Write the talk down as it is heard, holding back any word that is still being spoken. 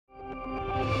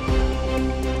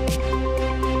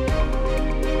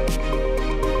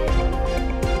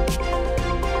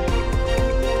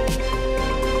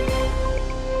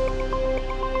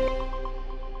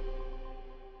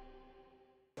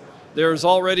There's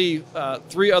already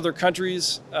 3 other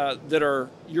countries that are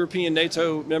European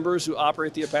NATO members who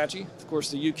operate the Apache. Of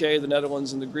course, the UK, the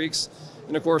Netherlands, and the Greeks,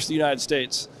 and of course the United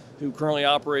States, who currently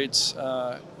operates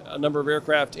a number of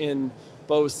aircraft in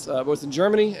both in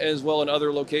Germany as well in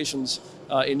other locations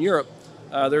in Europe.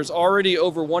 There's already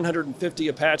over 150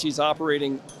 Apaches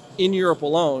operating in Europe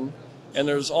alone, and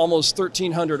there's almost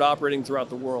 1,300 operating throughout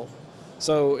the world.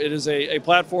 So it is a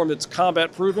platform that's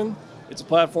combat proven. It's a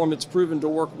platform that's proven to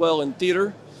work well in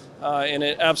theater, and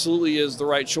it absolutely is the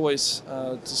right choice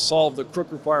to solve the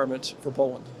crook requirement for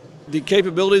Poland. The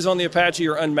capabilities on the Apache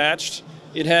are unmatched.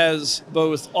 It has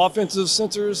both offensive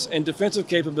sensors and defensive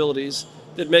capabilities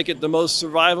that make it the most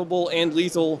survivable and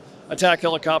lethal attack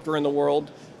helicopter in the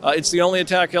world. It's the only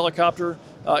attack helicopter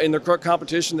in the crook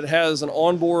competition that has an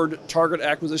onboard target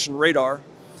acquisition radar,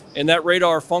 and that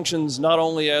radar functions not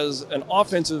only as an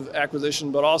offensive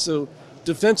acquisition but also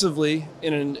defensively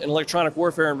in an electronic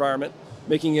warfare environment,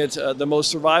 making it the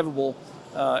most survivable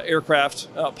aircraft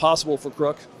possible for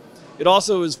crook. It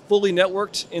also is fully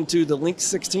networked into the Link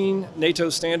 16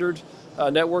 NATO standard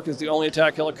network, is the only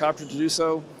attack helicopter to do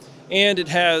so. And it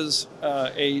has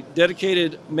a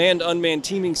dedicated manned-unmanned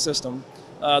teaming system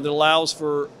that allows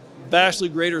for vastly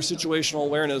greater situational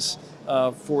awareness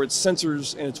for its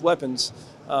sensors and its weapons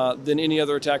than any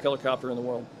other attack helicopter in the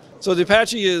world. So the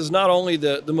Apache is not only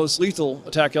the most lethal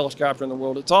attack helicopter in the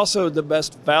world, it's also the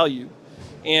best value.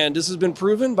 And this has been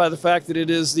proven by the fact that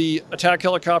it is the attack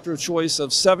helicopter of choice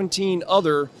of 17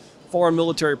 other foreign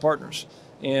military partners.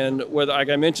 And whether, like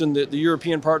I mentioned, the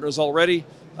European partners already,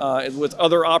 with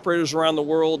other operators around the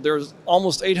world, there's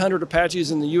almost 800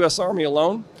 Apaches in the US Army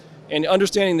alone. And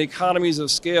understanding the economies of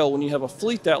scale, when you have a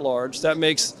fleet that large, that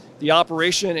makes the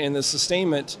operation and the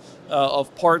sustainment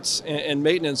of parts and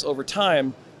maintenance over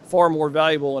time far more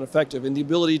valuable and effective. And the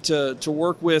ability to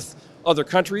work with other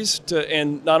countries,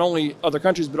 and not only other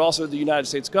countries, but also the United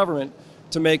States government,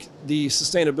 to make the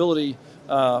sustainability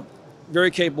very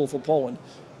capable for Poland.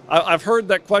 I've heard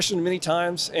that question many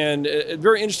times, and a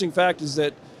very interesting fact is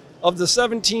that of the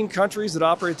 17 countries that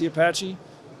operate the Apache,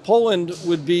 Poland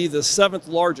would be the 7th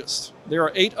largest. There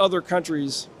are 8 other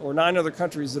countries, or 9 other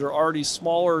countries, that are already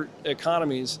smaller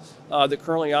economies that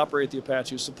currently operate the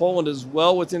Apache. So Poland is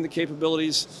well within the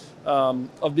capabilities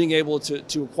of being able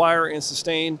to acquire and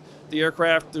sustain the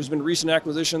aircraft. There's been recent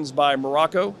acquisitions by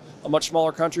Morocco, a much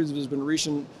smaller country. There's been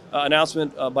recent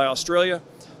announcement by Australia.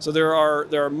 So there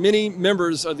are many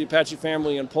members of the Apache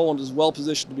family, and Poland is well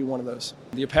positioned to be one of those.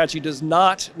 The Apache does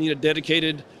not need a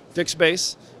dedicated fixed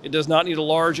base. It does not need a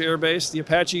large air base. The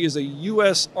Apache is a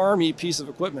U.S. Army piece of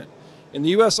equipment. And the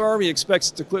U.S. Army expects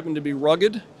its equipment to be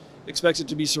rugged, expects it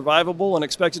to be survivable, and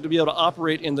expects it to be able to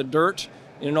operate in the dirt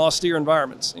in austere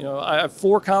environments. You know, I have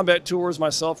 4 combat tours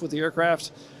myself with the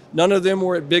aircraft. None of them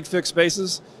were at big fixed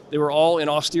bases. They were all in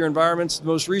austere environments.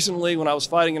 Most recently, when I was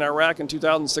fighting in Iraq in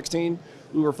 2016,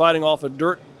 we were fighting off a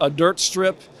dirt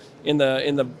strip in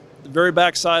the very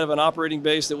backside of an operating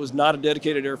base that was not a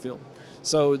dedicated airfield.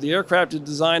 So the aircraft is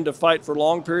designed to fight for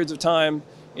long periods of time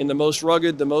in the most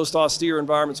rugged, the most austere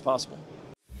environments possible.